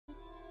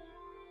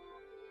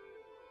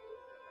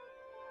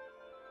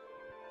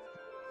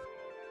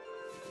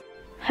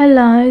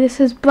Hello,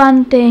 this is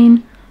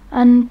Brandine,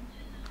 and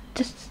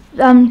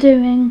I'm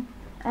doing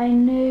a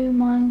new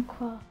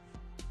Minecraft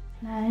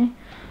now,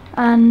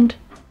 and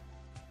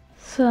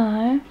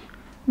so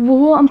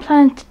what I'm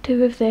planning to do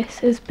with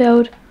this is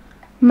build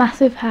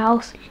massive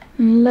house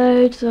and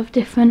loads of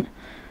different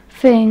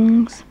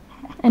things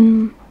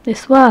in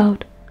this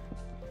world.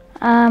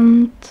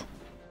 And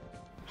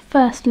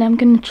firstly, I'm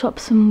going to chop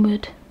some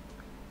wood.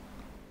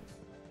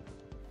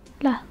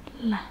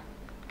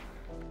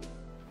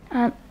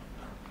 And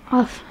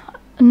I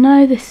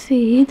know the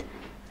seed.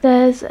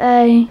 There's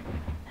a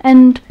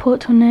end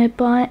portal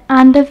nearby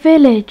and a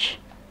village.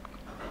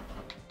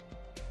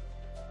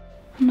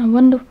 And I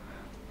wonder,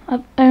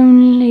 I've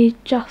only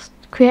just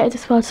created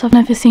this world, so I've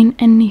never seen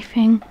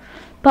anything.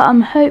 But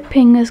I'm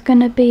hoping there's going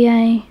to be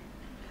a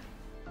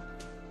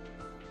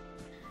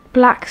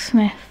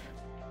blacksmith.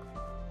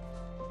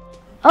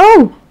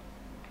 Oh!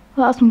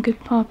 Well, that's some good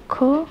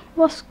parkour.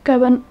 What's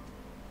going...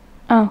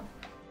 Oh.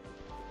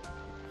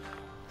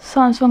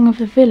 Something's wrong with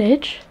the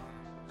village.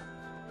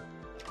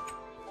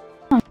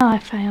 Oh, no, I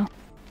fail.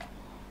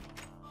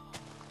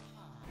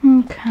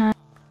 Okay.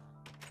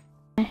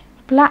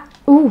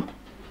 Ooh.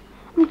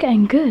 I'm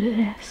getting good at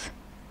this.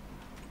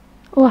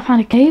 Oh, I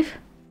found a cave.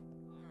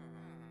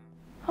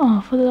 Oh,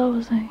 I thought that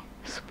was a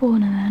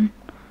spawner then.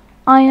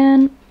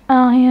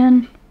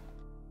 Iron.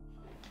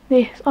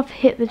 This, I've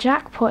hit the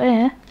jackpot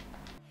here.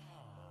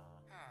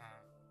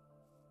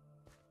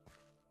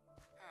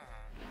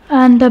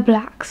 And a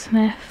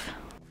blacksmith.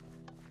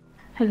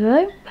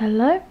 Hello.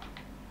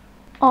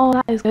 Oh,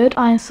 that is good.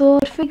 Iron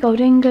sword, 3 gold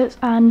ingots,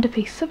 and a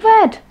piece of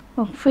bread.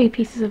 Well, 3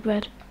 pieces of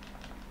bread.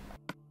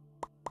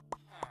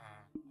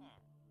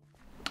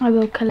 I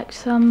will collect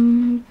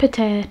some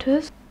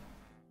potatoes.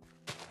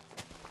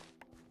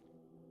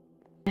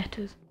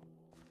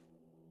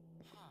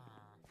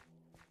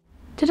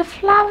 Did a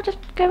flower just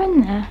go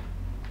in there?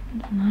 I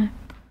don't know.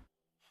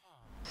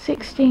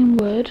 16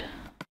 wood.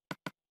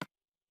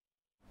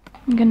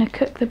 I'm gonna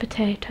cook the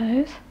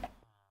potatoes.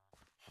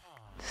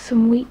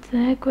 Some wheat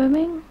there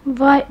growing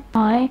right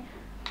by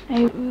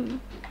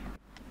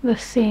the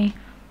sea.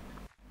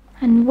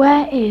 And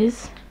where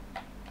is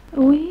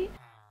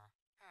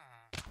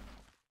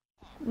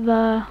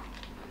the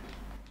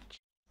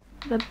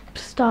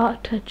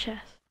starter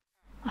chest,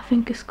 I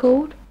think it's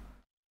called.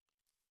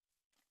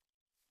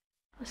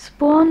 I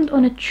spawned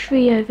on a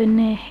tree over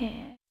near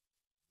here,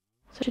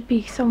 so it should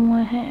be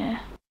somewhere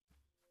here.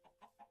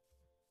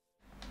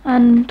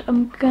 And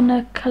I'm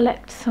gonna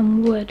collect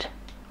some wood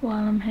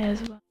while I'm here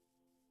as well.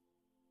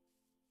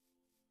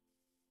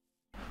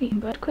 Eating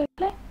bread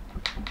quickly.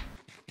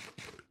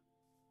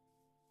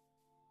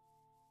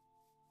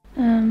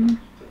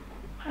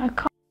 I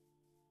can't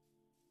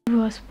remember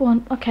where I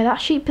spawned. Okay,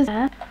 that sheep is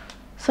there.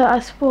 So I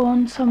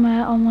spawned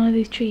somewhere on one of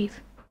these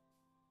trees.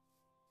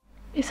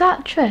 Is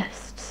that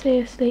chest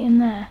seriously in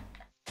there?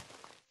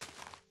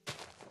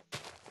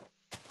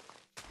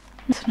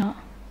 It's not.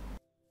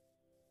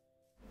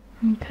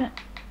 Okay.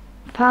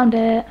 Found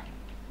it.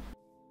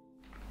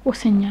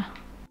 What's in ya?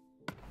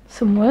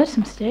 Some wood,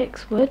 some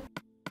sticks, wood.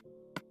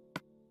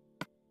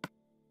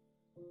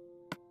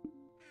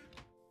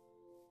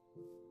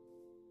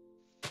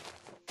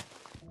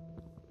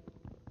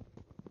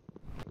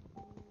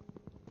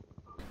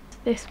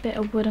 This bit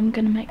of wood, I'm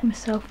gonna make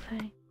myself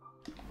a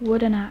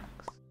wooden axe.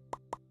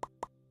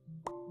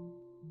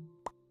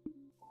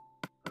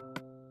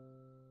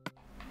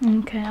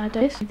 Okay, I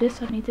don't need this,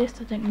 I don't need this,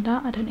 I don't need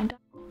that, I don't need that,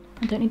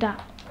 I don't need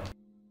that.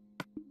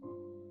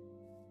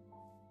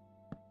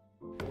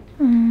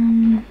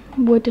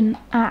 Wooden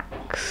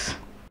axe.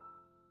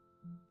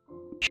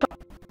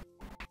 Chop.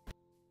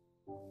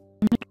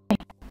 Okay.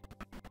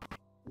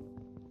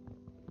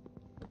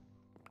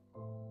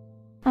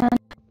 And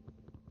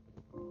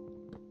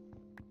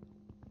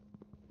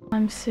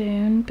I'm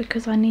soon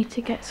because I need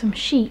to get some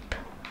sheep.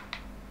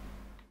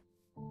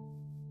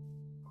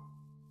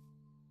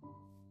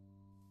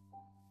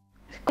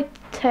 It's quite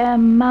a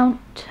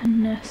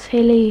mountainous,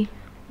 hilly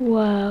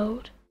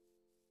world,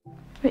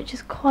 which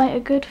is quite a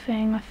good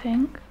thing, I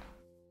think.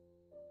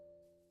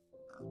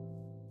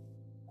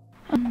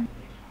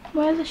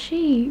 Where's the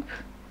sheep?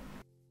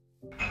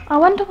 I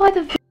wonder why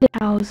the village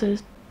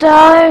houses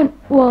don't...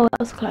 Whoa, that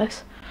was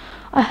close.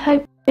 I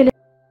hope village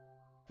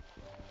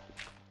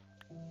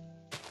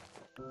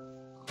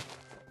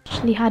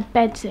actually had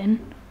beds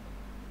in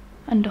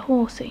and a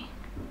horsey.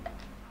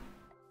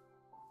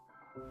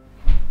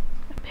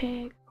 A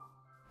pig.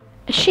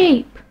 A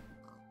sheep!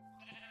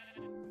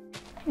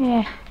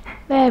 Yeah,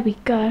 there we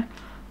go.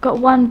 Got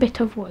 1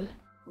 bit of wool.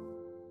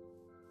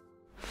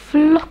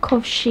 Flock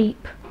of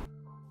sheep.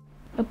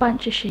 A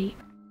bunch of sheep.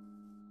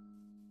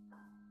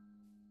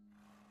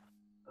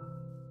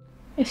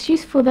 It's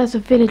useful there's a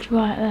village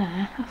right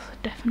there. That's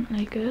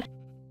definitely good.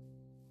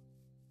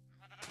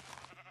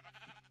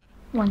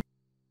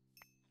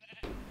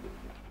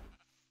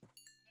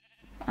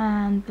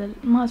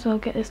 And might as well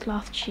get this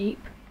last sheep.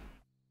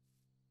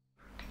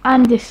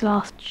 And this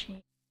last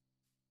sheep.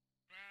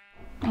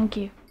 Thank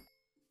you.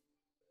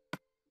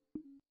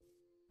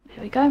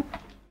 Here we go.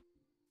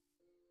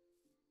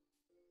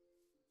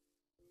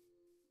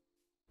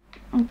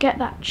 I'll get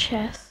that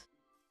chest.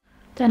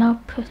 Then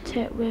I'll put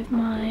it with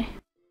my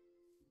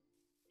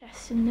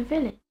chest in the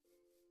village.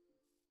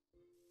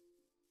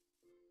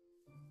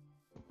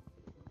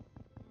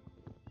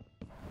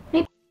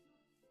 Need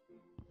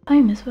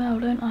home as well,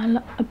 don't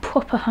I? A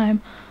proper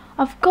home.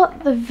 I've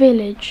got the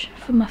village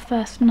for my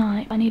first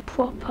night. I need a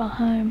proper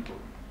home.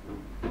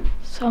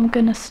 So I'm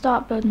gonna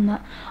start building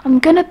that. I'm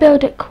gonna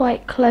build it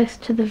quite close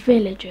to the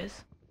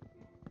villagers.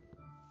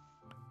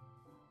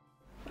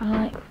 I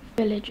like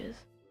villagers.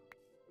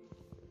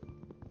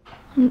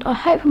 And I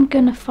hope I'm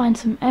gonna find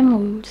some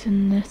emeralds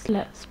in this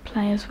Let's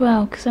Play as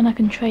well, because then I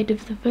can trade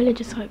with the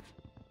villagers, hopefully.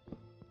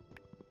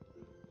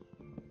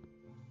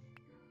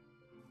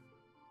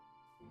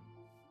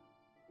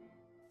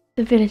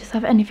 The villagers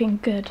have anything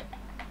good.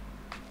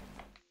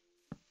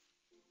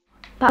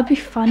 That'd be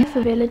fun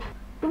for village.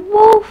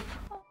 Wolf!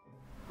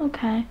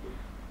 Okay,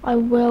 I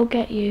will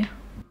get you.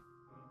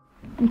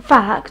 In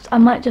fact, I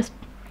might just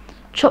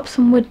chop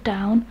some wood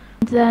down,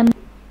 and then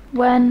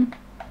when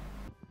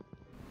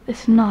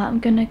it's night, I'm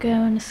gonna go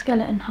on a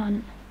skeleton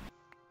hunt,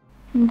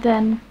 and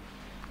then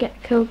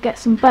get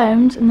some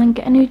bones, and then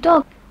get a new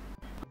dog.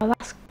 Oh,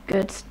 that's a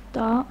good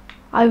start.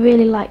 I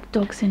really like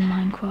dogs in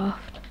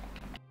Minecraft.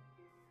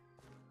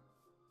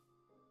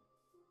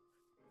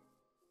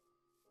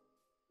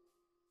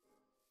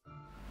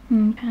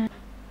 Okay,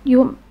 you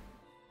want,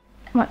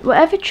 right,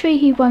 whatever tree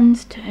he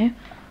runs to,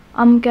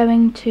 I'm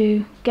going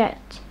to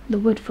get the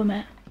wood from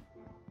it.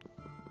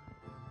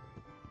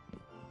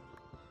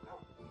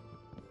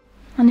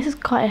 And this is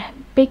quite a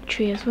big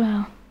tree as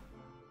well.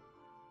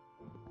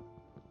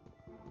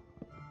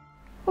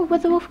 Oh,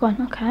 where's the wolf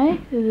gone? Okay,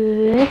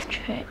 this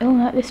tree. Oh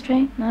no, this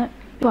tree. No,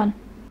 one.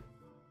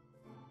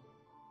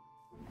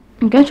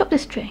 I'm going to chop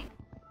this tree.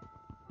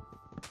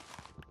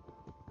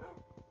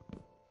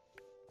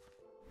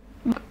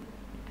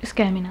 You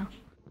scare me now.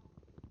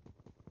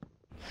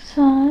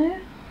 So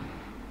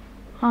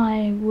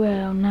I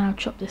will now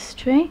chop this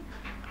tree.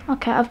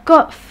 Okay, I've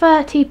got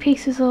 30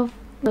 pieces of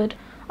wood.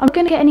 I'm not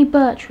going to get any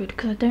birch wood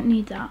because I don't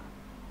need that.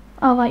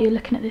 Oh right, you're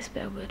looking at this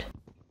bit of wood.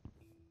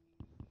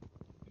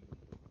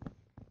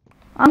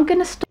 I'm going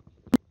to stop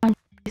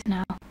these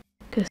now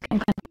because it's getting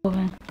kind of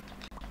boring.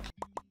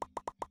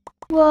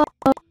 Whoa,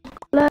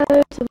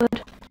 loads of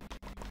wood.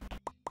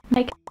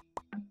 Make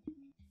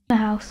a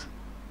house.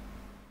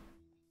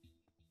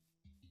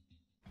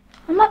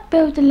 I might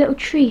build a little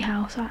tree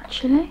house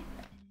actually.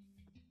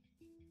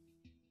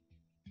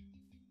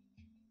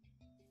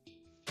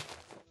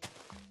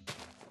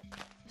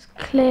 Just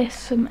clear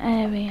some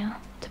area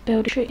to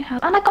build a tree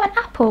house. And I got an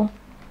apple!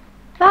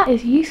 That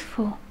is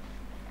useful.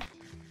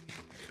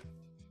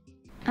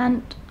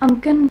 And I'm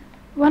gonna,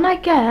 when I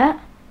get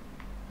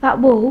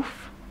that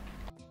wolf,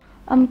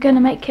 I'm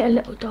gonna make it a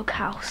little dog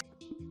house.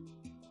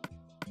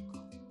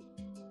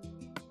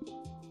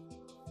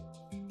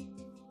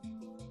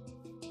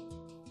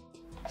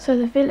 So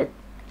the village,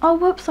 oh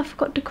whoops, I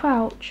forgot to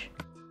crouch.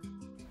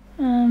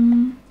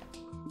 I've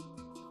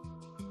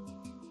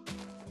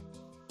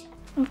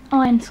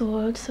iron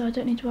sword, so I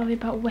don't need to worry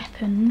about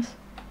weapons.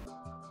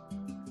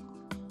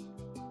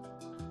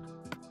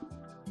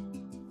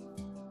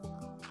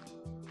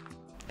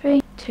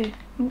 Three, two.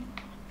 Ooh.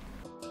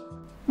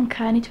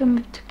 Okay, I need to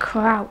remember to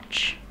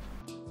crouch.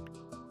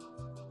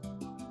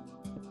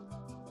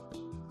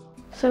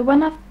 So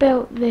when I've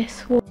built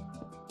this wall,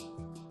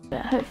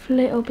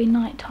 hopefully it'll be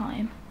night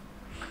time.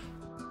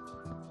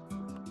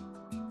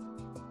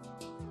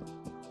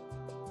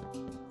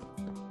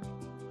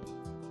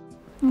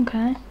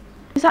 Okay.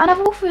 Is that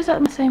another wolf or is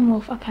that the same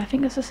wolf? Okay, I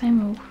think that's the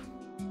same wolf.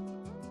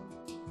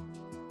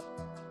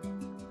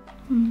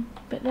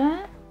 Bit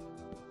there.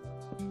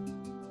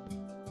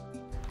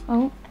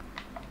 Oh,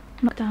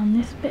 knock down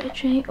this bit of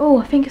tree. Oh,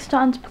 I think it's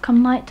starting to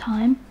become night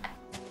time.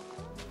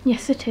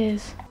 Yes, it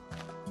is.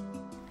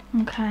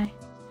 Okay,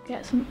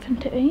 get something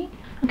to eat.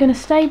 I'm going to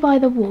stay by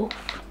the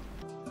wolf.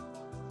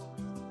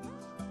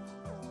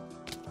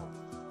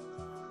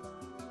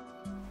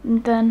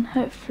 And then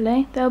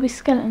hopefully there'll be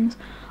skeletons.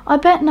 I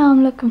bet now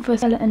I'm looking for a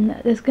skeleton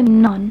that there's going to be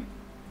none.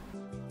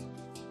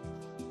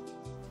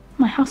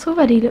 My house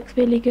already looks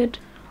really good.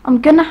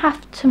 I'm going to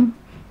have to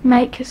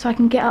make it so I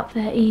can get up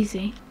there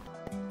easy.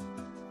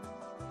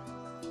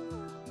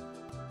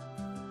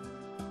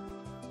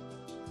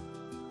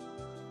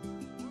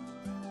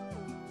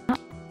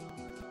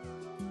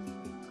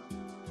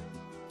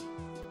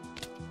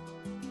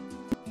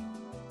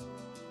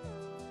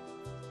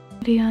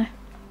 Video.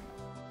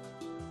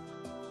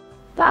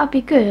 That would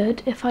be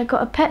good if I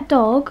got a pet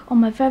dog on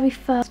my very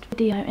first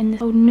video in this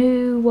whole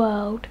new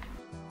world.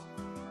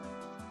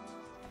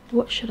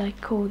 What should I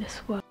call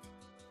this world?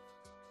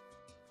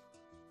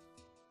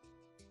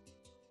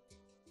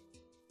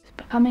 It's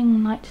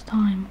becoming night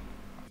time.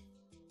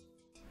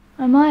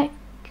 I might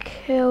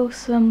kill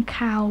some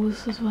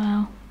cows as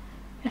well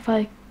if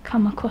I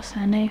come across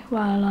any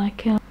while I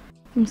kill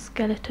some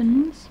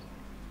skeletons.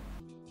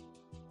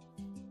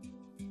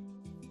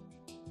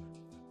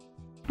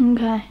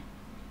 Okay.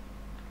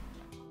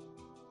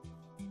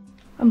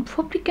 I'm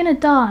probably gonna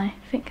die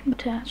thinking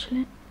about it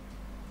actually.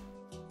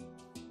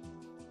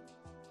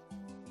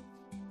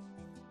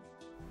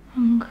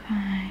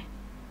 Okay.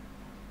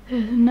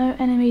 There's no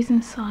enemies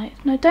in sight.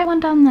 No, don't run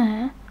down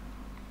there.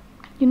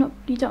 You don't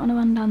want to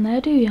run down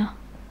there, do you?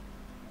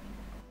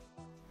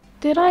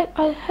 Did I?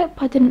 I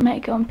hope I didn't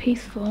make it on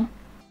peaceful.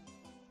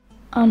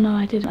 Oh no,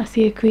 I didn't. I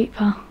see a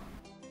creeper.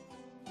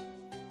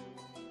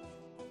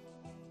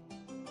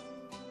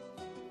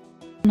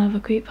 Another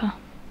creeper.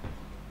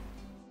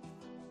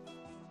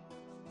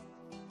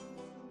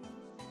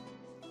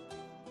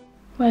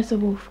 Where's the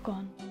wolf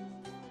gone?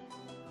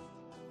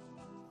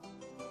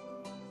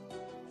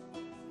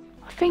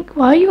 I think,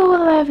 why are you all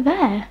the way over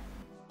there?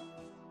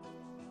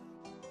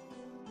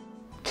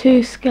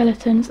 Two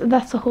skeletons,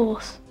 that's a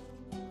horse.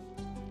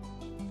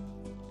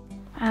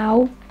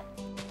 Ow.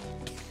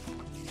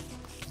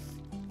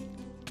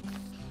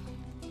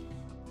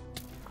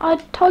 I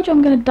told you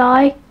I'm gonna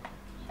die.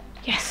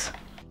 Yes.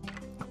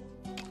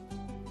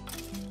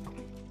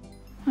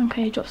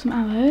 Okay, drop some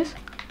arrows.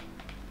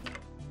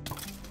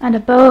 And a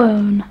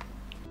bone.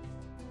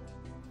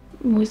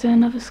 Was there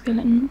another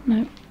skeleton?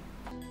 No.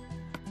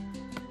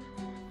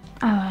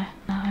 Arrow.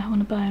 No, I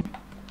want a bone.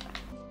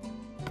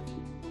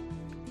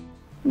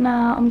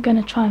 Now I'm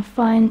gonna try and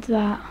find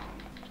that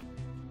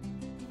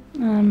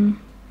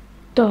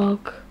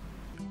dog.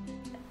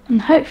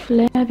 And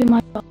hopefully maybe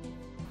my dog.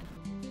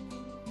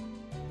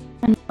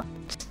 And not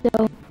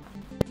still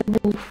the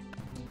wolf.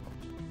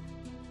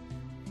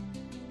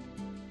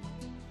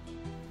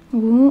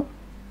 Ooh.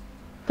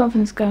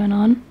 Something's going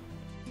on.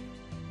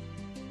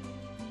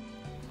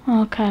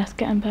 Okay, it's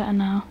getting better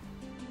now.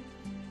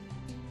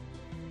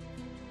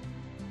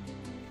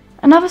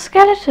 Another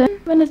skeleton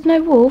when there's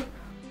no wolf?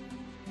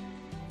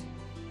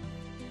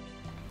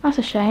 That's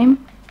a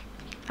shame.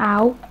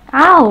 Ow.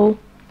 Ow!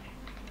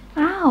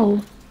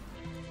 Ow!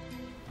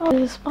 Oh,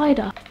 there's a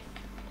spider.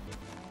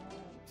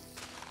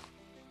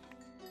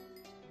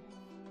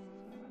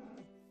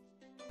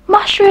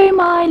 Mushroom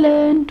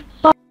Island!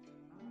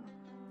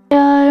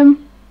 Biome!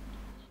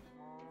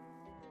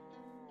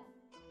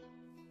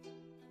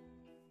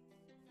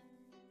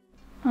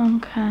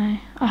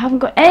 Okay, I haven't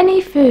got any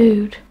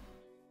food.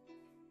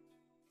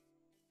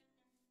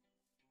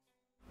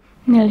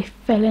 Nearly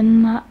fell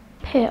in that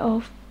pit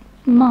of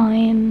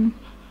mine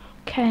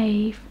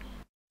cave.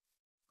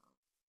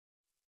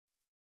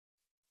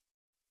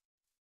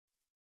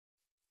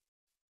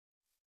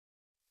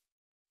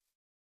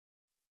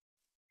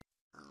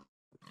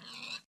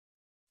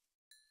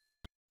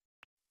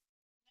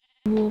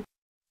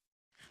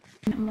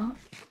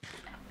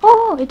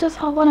 Oh, it does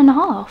have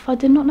 1.5. I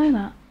did not know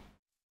that.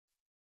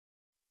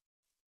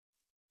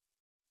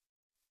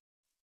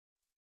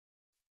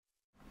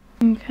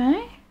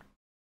 Okay.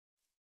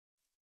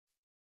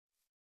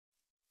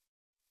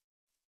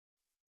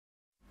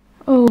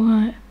 Oh,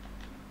 right.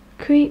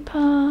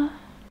 Creeper.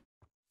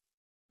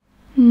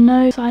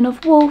 No sign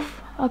of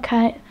wolf.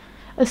 Okay.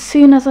 As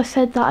soon as I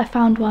said that, I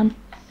found one.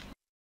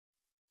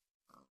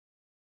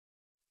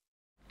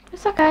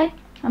 It's okay.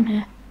 I'm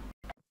here.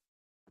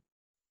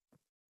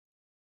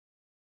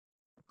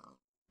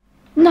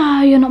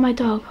 No, you're not my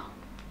dog.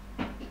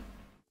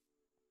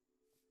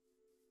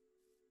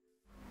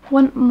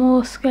 One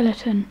more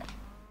skeleton.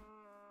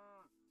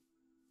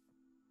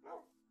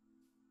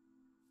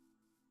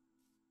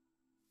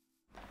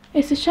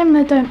 It's a shame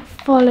they don't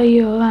follow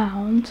you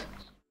around.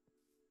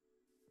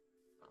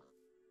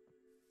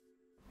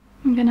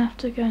 I'm gonna have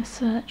to go and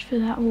search for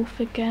that wolf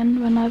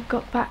again when I've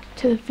got back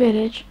to the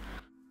village.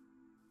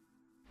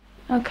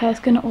 Okay, it's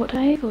gonna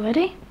auto-save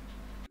already.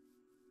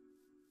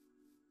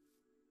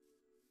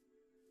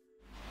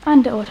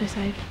 And it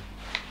auto-saved.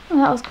 Oh,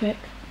 that was quick.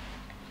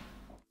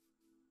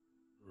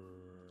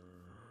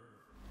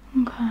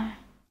 Okay.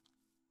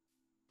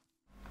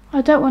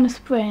 I don't want to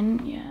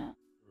sprint yet.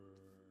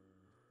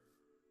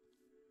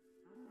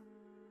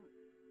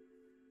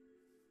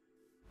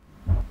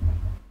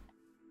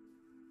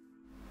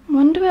 I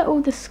wonder where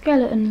all the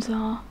skeletons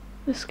are.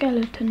 Is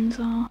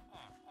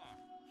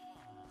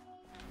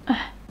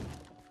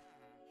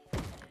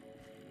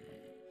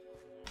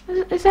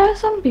there a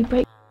zombie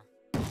break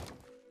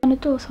on a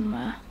door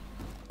somewhere?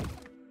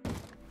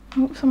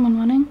 Oh, someone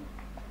running.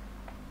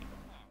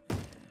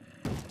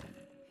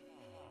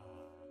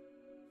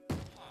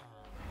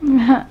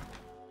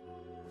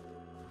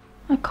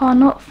 I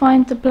cannot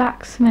find the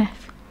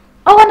blacksmith.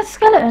 Oh, and a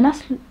skeleton.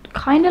 That's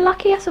kind of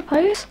lucky, I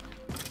suppose.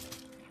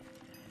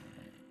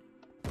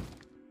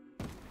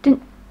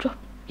 Didn't drop.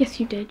 Yes,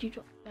 you did. You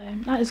dropped the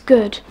stone. That is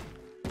good.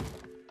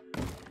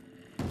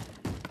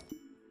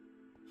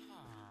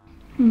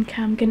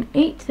 Okay, I'm gonna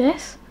eat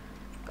this.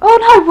 Oh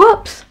no!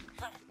 Whoops!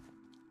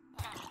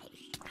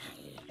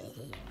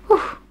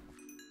 Whew.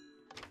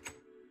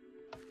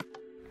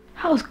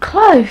 That was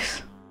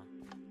close.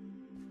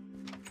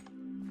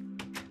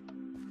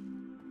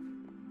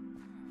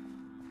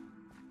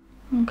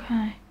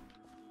 Okay.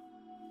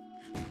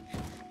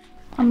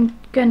 I'm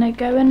gonna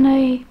go in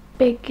a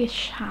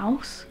biggish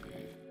house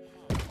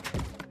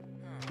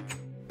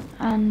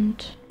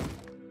and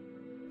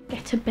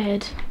get a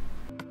bed.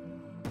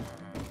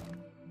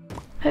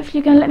 Hopefully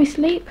you're gonna let me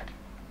sleep.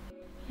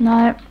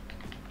 No.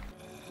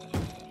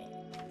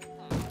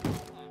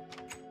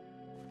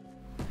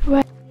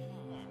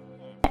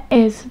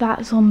 is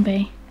that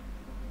zombie?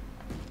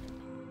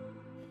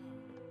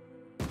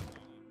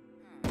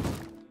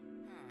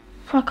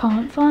 If I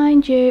can't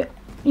find you,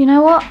 you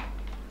know what?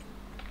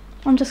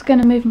 I'm just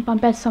going to move my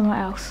bed somewhere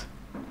else.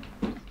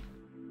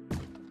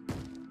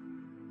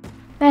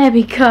 There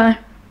we go.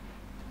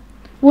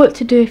 What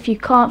to do if you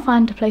can't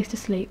find a place to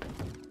sleep.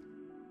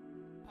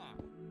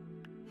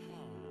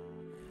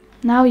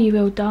 Now you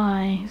will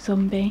die,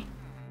 zombie.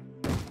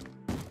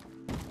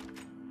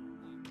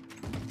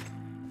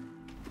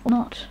 Or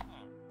not.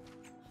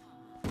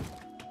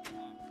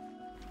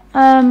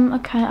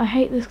 Okay, I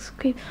hate this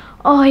creep.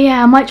 Oh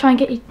yeah, I might try and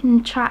get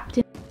you trapped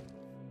in.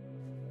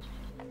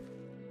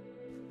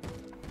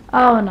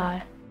 Oh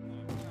no.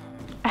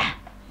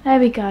 There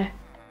we go.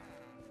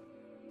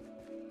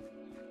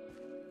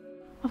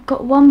 I've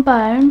got one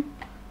bone.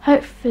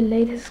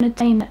 Hopefully this is going to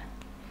tame it.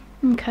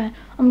 Okay,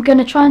 I'm going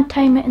to try and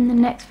tame it in the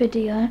next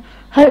video.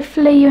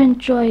 Hopefully you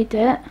enjoyed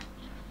it.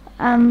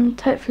 And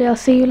hopefully I'll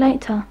see you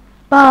later.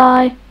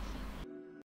 Bye.